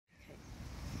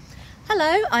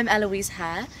Hello, I'm Eloise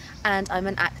Hare and I'm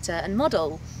an actor and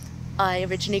model. I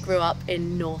originally grew up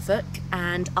in Norfolk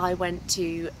and I went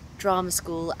to drama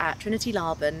school at Trinity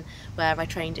Laban where I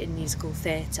trained in musical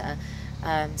theatre.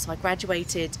 So I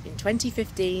graduated in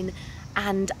 2015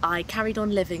 and I carried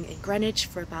on living in Greenwich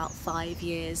for about 5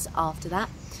 years after that.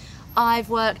 I've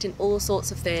worked in all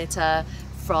sorts of theatre,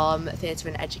 from theatre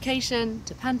and education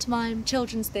to pantomime,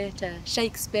 children's theatre,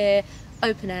 Shakespeare,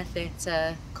 open air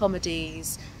theatre,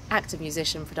 comedies, actor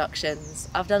musician productions.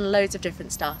 I've done loads of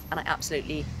different stuff and I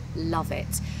absolutely love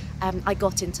it. I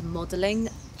got into modelling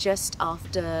just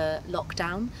after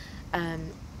lockdown.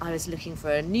 I was looking for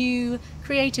a new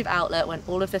creative outlet when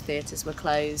all of the theatres were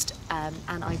closed,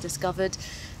 and I discovered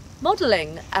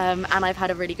modelling, and I've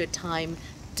had a really good time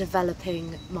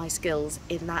developing my skills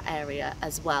in that area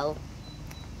as well.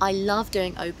 I love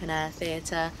doing open air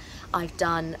theatre. I've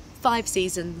done 5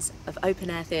 seasons of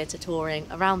open air theatre touring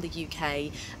around the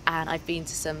UK, and I've been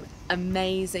to some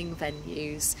amazing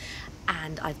venues,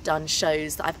 and I've done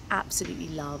shows that I've absolutely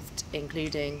loved,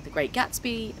 including The Great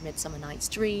Gatsby, A Midsummer Night's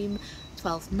Dream,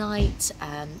 Twelfth Night,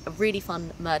 a really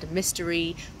fun murder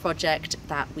mystery project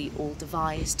that we all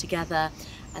devised together.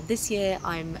 And this year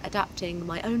I'm adapting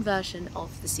my own version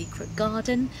of The Secret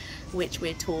Garden, which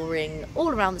we're touring all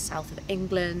around the south of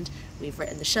England. We've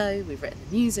written the show, we've written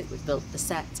the music, we've built the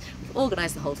set, we've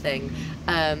organised the whole thing.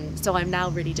 So I'm now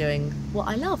really doing what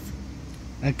I love.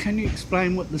 Can you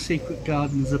explain what The Secret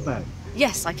Garden is about?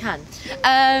 Yes, I can.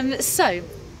 So,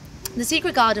 The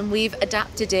Secret Garden, we've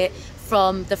adapted it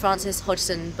from the Frances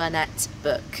Hodgson Burnett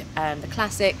book, the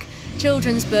classic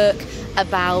children's book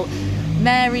about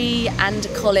Mary and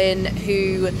Colin,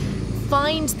 who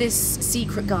find this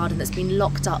secret garden that's been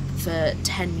locked up for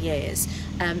 10 years.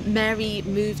 Mary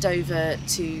moved over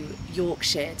to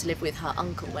Yorkshire to live with her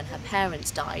uncle when her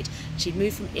parents died. She'd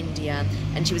moved from India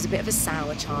and she was a bit of a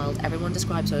sour child. Everyone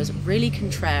describes her as really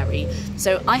contrary.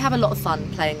 So I have a lot of fun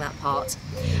playing that part.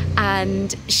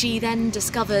 And she then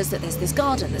discovers that there's this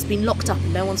garden that's been locked up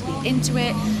and no one's been into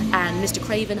it, and Mr.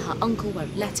 Craven, her uncle,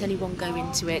 won't let anyone go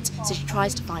into it, so she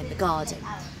tries to find the garden.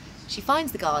 She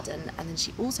finds the garden, and then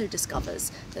she also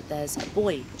discovers that there's a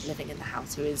boy living in the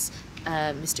house who is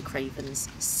Mr. Craven's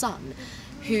son,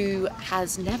 who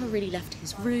has never really left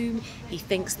his room. He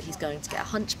thinks that he's going to get a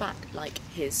hunchback like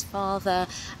his father,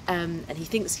 and he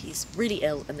thinks he's really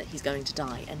ill and that he's going to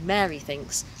die. And Mary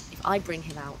thinks, if I bring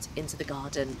him out into the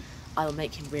garden, I'll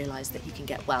make him realise that he can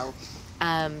get well.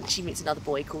 She meets another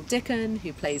boy called Dickon,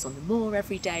 who plays on the moor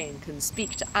every day and can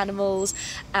speak to animals,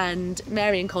 and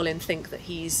Mary and Colin think that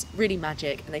he's really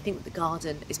magic, and they think that the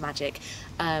garden is magic.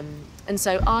 And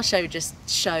so our show just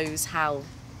shows how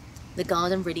the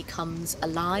garden really comes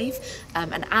alive,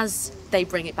 and as they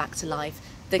bring it back to life,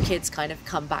 the kids kind of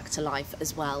come back to life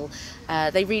as well.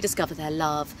 They rediscover their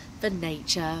love for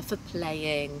nature, for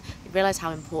playing. They realise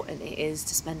how important it is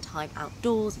to spend time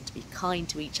outdoors and to be kind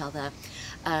to each other.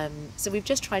 So we've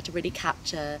just tried to really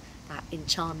capture that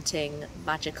enchanting,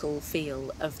 magical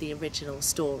feel of the original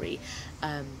story,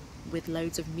 with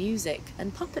loads of music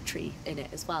and puppetry in it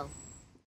as well.